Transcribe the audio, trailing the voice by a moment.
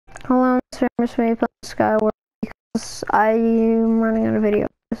famous for me playing Skywars because I'm running out of videos.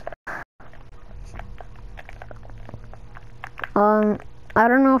 I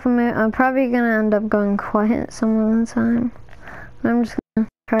don't know if I'm probably gonna end up going quiet some of the time. I'm just gonna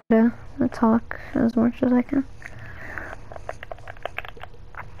try to talk as much as I can.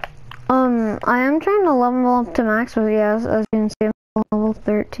 I am trying to level up to max, but yeah, as you can see, I'm level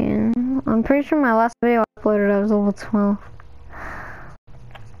 13. I'm pretty sure my last video I uploaded, I was level 12.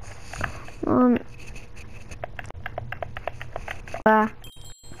 I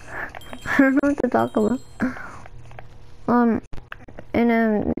don't know what to talk about.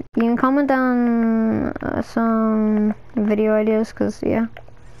 And you can comment down some video ideas, cause yeah.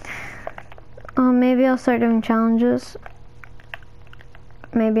 Maybe I'll start doing challenges.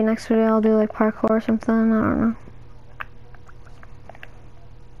 Maybe next video I'll do like parkour or something. I don't know.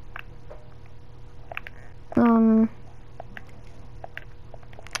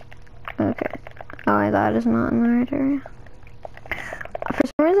 Okay. Oh, that is not in the right area. For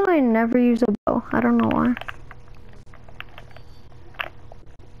some reason, I never use a bow. I don't know why.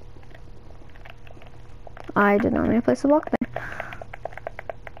 I did not mean to place a block there.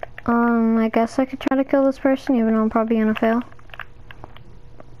 I guess I could try to kill this person, even though I'm probably gonna fail.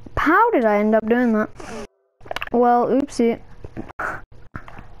 How did I end up doing that? Well, oopsie.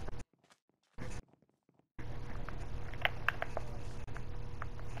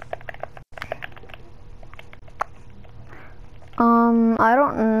 I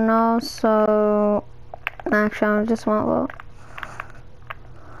don't know, so actually I just won't vote.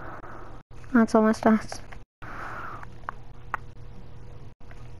 That's all my stats.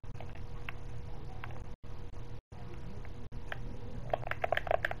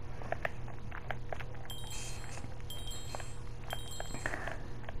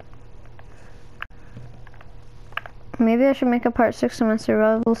 Maybe I should make a part 6 of my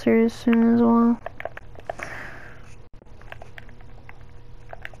survival series soon as well.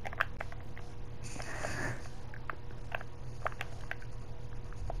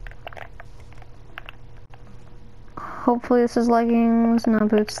 Hopefully this is leggings, not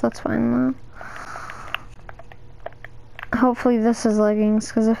boots, that's fine though. Hopefully this is leggings,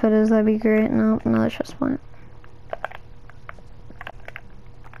 because if it is, that'd be great. No, that's just fine.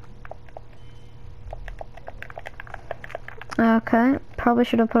 Okay, probably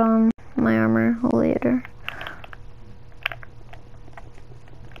should have put on my armor later.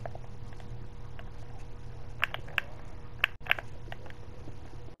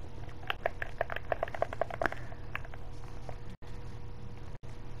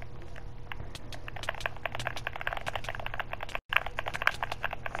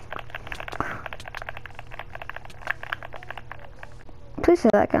 Please say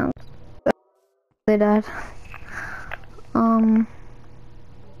that counts. They died.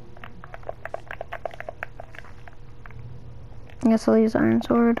 I guess I'll use iron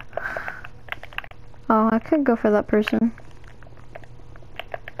sword. Oh, I could go for that person.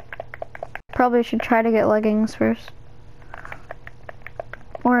 Probably should try to get leggings first.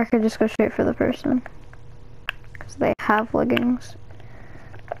 Or I could just go straight for the person. Because they have leggings.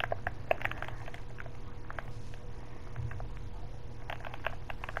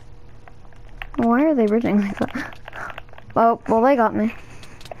 Why are they bridging like that? Oh, well they got me.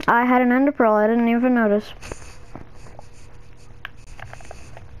 I had an ender pearl, I didn't even notice.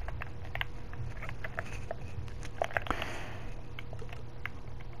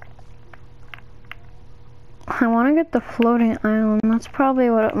 I want to get the floating island. That's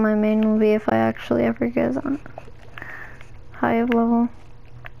probably what my main will be if I actually ever get that high of level.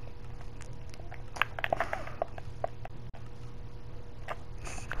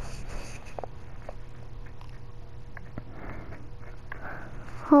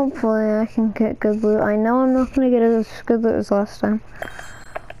 Hopefully I can get good loot. I know I'm not going to get as good loot as last time.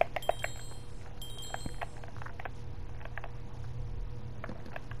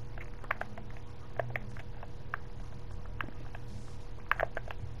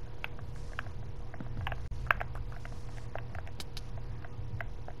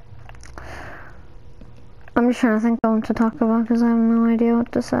 I'm just trying to think of what to talk about because I have no idea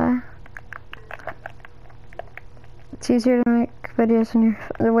what to say. It's easier to make videos when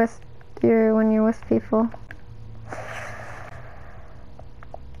you're with people.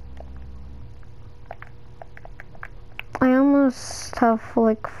 I almost have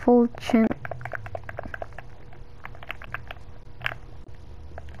like full chin.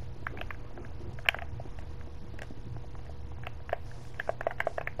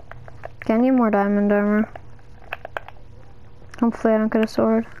 I need more diamond armor. Hopefully I don't get a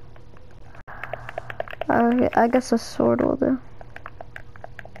sword. I guess a sword will do.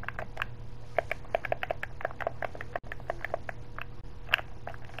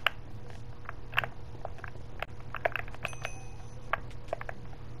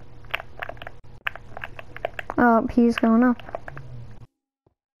 Oh, he's going up.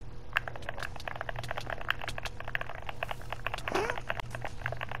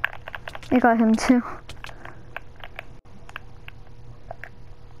 I got him too.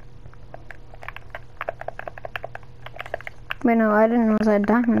 Wait, no, I didn't realize I had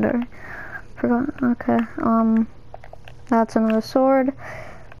diamond already. Forgot. Okay. That's another sword.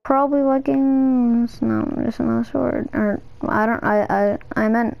 Probably leggings. No, just another sword. Or I don't. I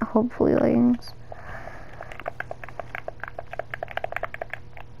meant hopefully leggings.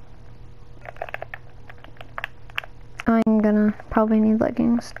 I'm gonna probably need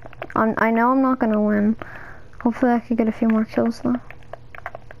leggings. I know I'm not gonna win. Hopefully I could get a few more kills though.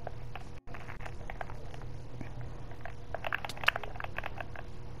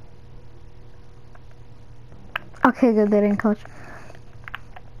 Okay, good, they didn't clutch.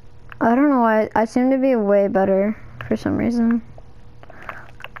 I don't know why, I seem to be way better for some reason.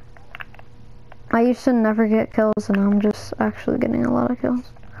 I used to never get kills and I'm just actually getting a lot of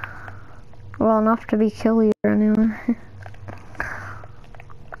kills. Well, enough to be kill leader anyway.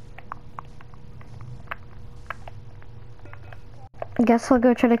 I guess I'll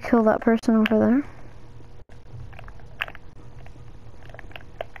go try to kill that person over there.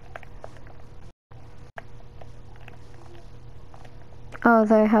 Oh,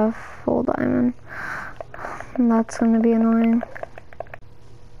 they have full diamond. That's gonna be annoying.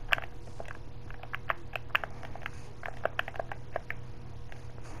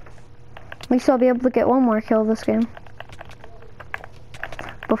 At least I'll be able to get one more kill this game.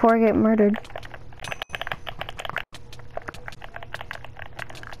 Before I get murdered.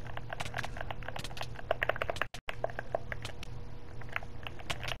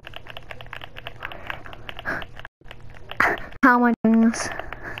 How am I doing this?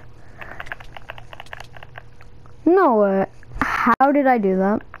 No way. How did I do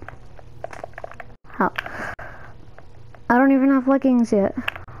that? How? I don't even have leggings yet.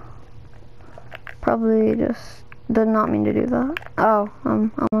 Probably just did not mean to do that. Oh,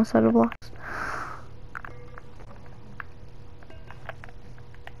 I'm almost out of blocks.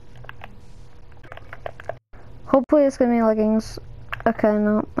 Hopefully it's gonna be leggings. Okay,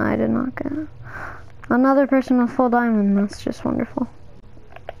 no, I did not get it. Another person with full diamond, that's just wonderful.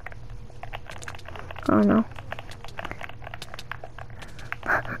 Oh no.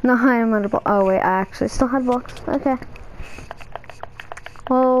 No, I am out of blocks. Oh wait, I actually still had blocks. Okay.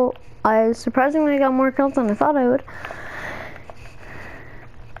 Well, I surprisingly got more kills than I thought I would.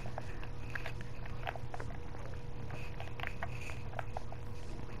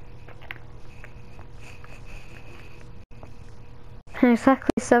 In exactly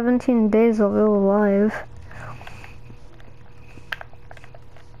 17 days I'll go live.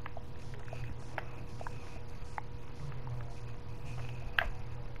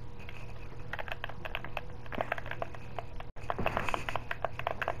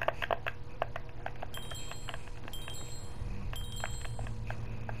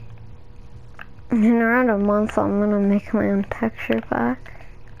 In around a month I'm gonna make my own texture pack.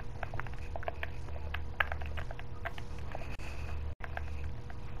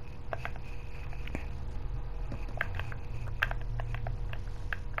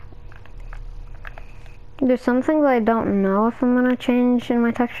 There's some things I don't know if I'm gonna change in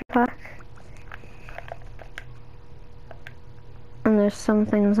my texture pack. And there's some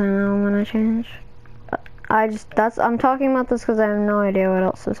things I know I'm gonna change. I'm talking about this because I have no idea what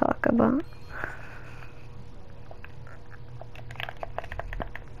else to talk about.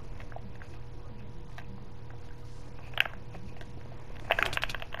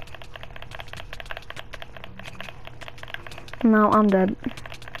 No, I'm dead.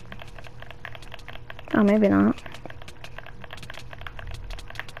 Oh, maybe not.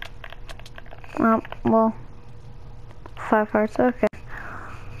 Oh, well. 5 hearts, okay.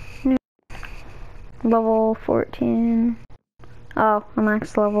 Level 14. Oh, I'm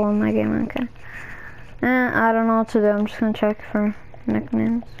max level in my game, okay. I don't know what to do, I'm just gonna check for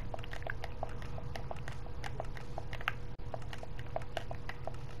nicknames.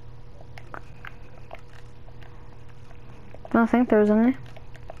 I don't think there's any.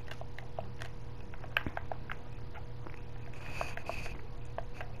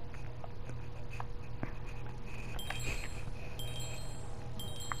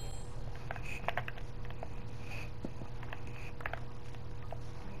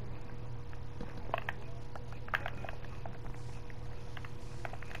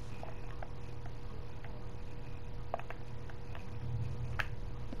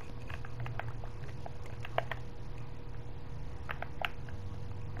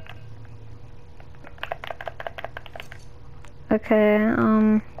 Okay,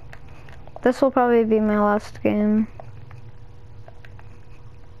 This will probably be my last game.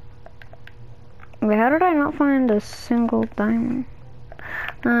 Wait, how did I not find a single diamond?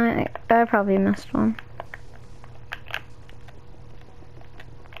 I probably missed one.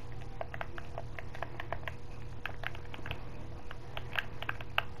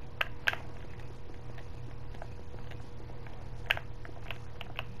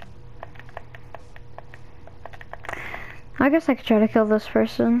 I guess I could try to kill this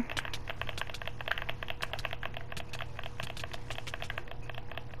person.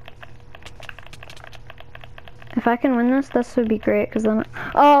 If I can win this would be great, because then...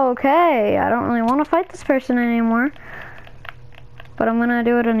 Oh, okay! I don't really want to fight this person anymore. But I'm gonna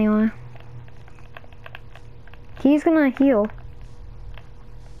do it anyway. He's gonna heal.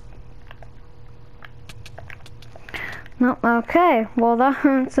 Nope, okay. Well,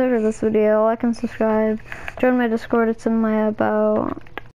 that's it for this video. Like and subscribe. Join my Discord, it's in my about.